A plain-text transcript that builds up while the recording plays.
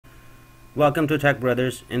Welcome to Tech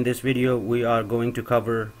Brothers. In this video we are going to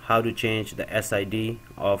cover how to change the SID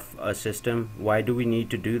of a system. Why do we need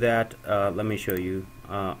to do that? Let me show you.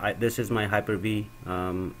 This is my Hyper-V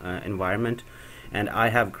environment, and I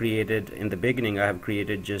have created, in the beginning I have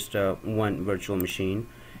created just one virtual machine,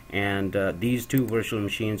 and these two virtual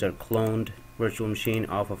machines are cloned virtual machine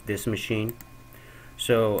off of this machine.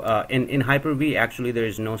 So in Hyper-V actually there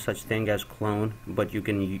is no such thing as clone, but you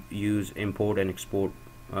can use import and export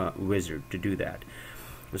wizard to do that.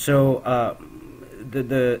 So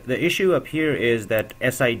the issue up here is that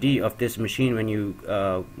SID of this machine, when you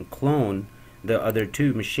clone the other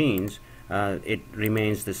two machines, it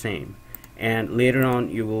remains the same, and later on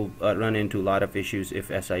you will run into a lot of issues if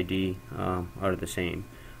SID are the same.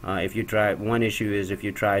 If you try, one issue is if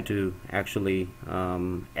you try to actually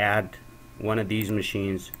add one of these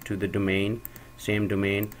machines to the domain, same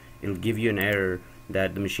domain, it'll give you an error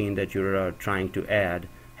that the machine that you're trying to add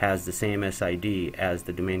has the same SID as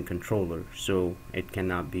the domain controller, so it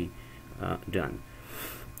cannot be done.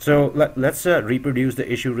 So let's reproduce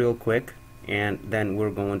the issue real quick, and then we're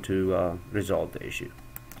going to resolve the issue.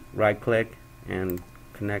 Right click and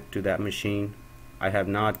connect to that machine. I have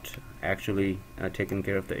not actually taken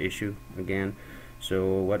care of the issue again, so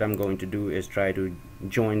what I'm going to do is try to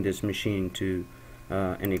join this machine to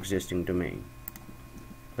an existing domain.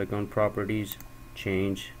 Click on properties,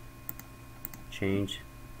 change,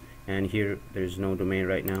 and here there's no domain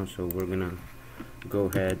right now, so we're gonna go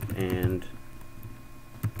ahead and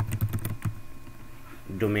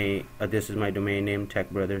domain, this is my domain name,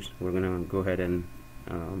 Tech Brothers. We're gonna go ahead and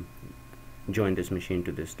join this machine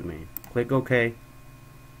to this domain. Click OK.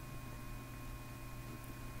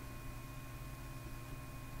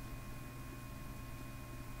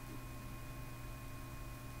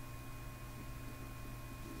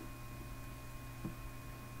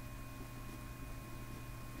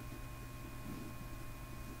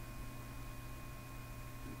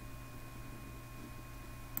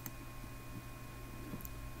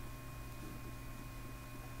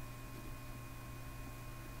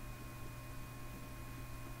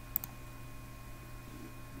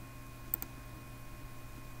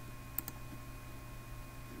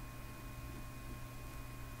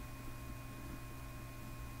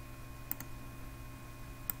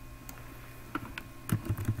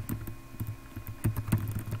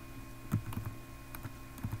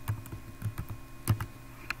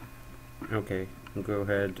 Okay, go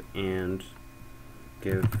ahead and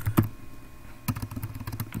give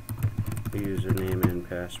the username and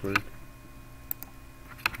password.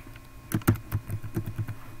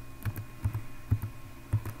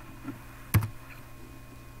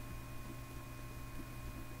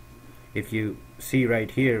 If you see right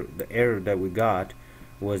here, the error that we got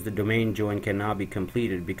was the domain join cannot be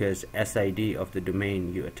completed because SID of the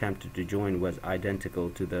domain you attempted to join was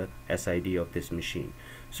identical to the SID of this machine.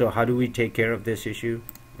 So how do we take care of this issue?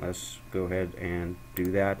 Let's go ahead and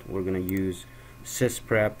do that. We're going to use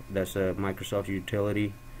sysprep, that's a Microsoft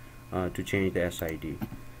utility, to change the SID.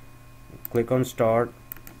 Click on start,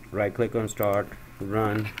 right click on start,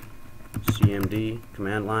 run cmd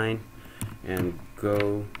command line, and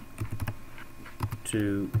go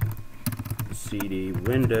to CD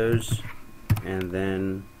Windows and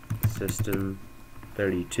then System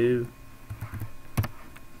 32,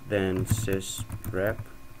 then sysprep,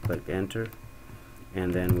 click enter,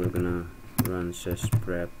 and then we're gonna run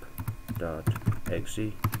sysprep.exe.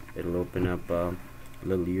 It'll open up a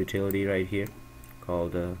little utility right here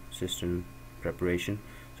called system preparation.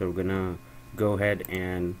 So we're gonna go ahead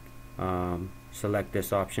and select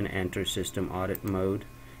this option, enter system audit mode,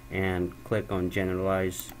 and click on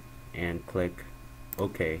generalize and click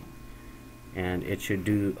OK, and it should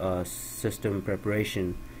do a system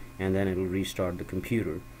preparation, and then it will restart the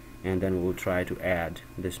computer, and then we'll try to add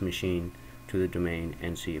this machine to the domain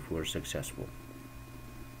and see if we're successful.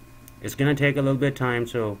 It's gonna take a little bit of time,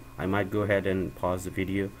 so I might go ahead and pause the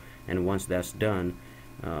video, and once that's done,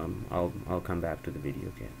 I'll come back to the video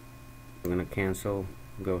again. We're gonna cancel,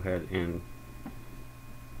 go ahead and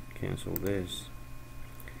cancel this,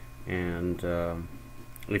 and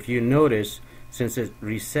if you notice, since it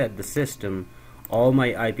reset the system, all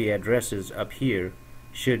my IP addresses up here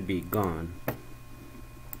should be gone.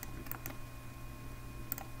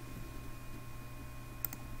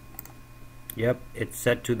 Yep, it's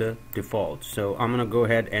set to the default. So I'm gonna go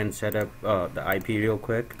ahead and set up the IP real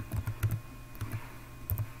quick.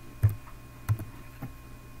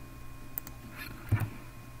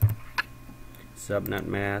 Subnet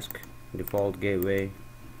mask, default gateway,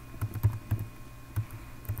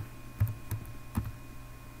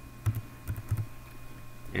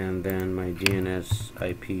 and and then my DNS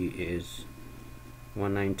IP is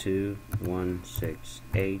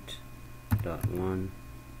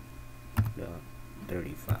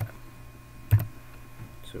 192.168.1.35.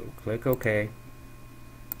 So click OK,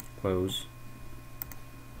 close,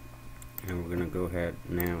 and we're going to go ahead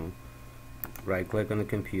now, right click on the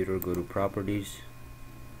computer, go to properties,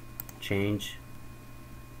 change.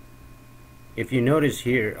 If you notice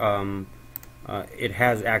here, it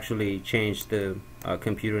has actually changed the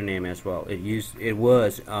computer name as well. It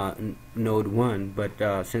was node 1,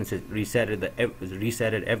 but since it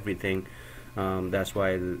resetted everything, that's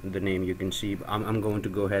why the name you can see. I'm going to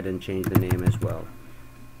go ahead and change the name as well,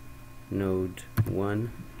 node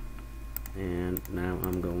 1, and now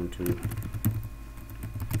I'm going to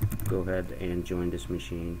go ahead and join this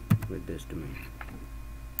machine with this domain.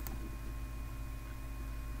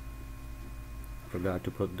 Forgot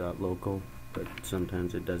to put .local, but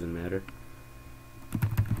sometimes it doesn't matter.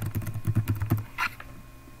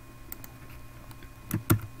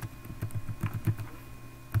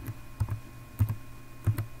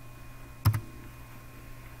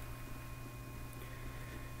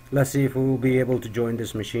 Let's see if we will be able to join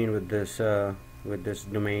this machine with this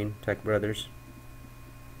domain, Tech Brothers.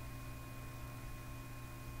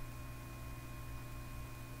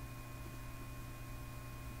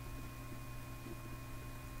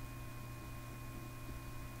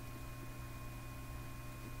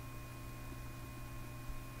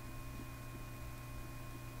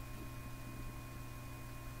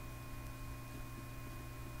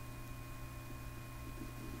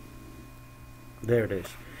 There it is.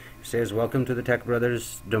 It says welcome to the Tech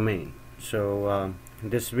Brothers domain. So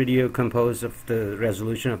this video composed of the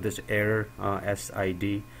resolution of this error,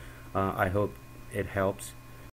 SID. I hope it helps.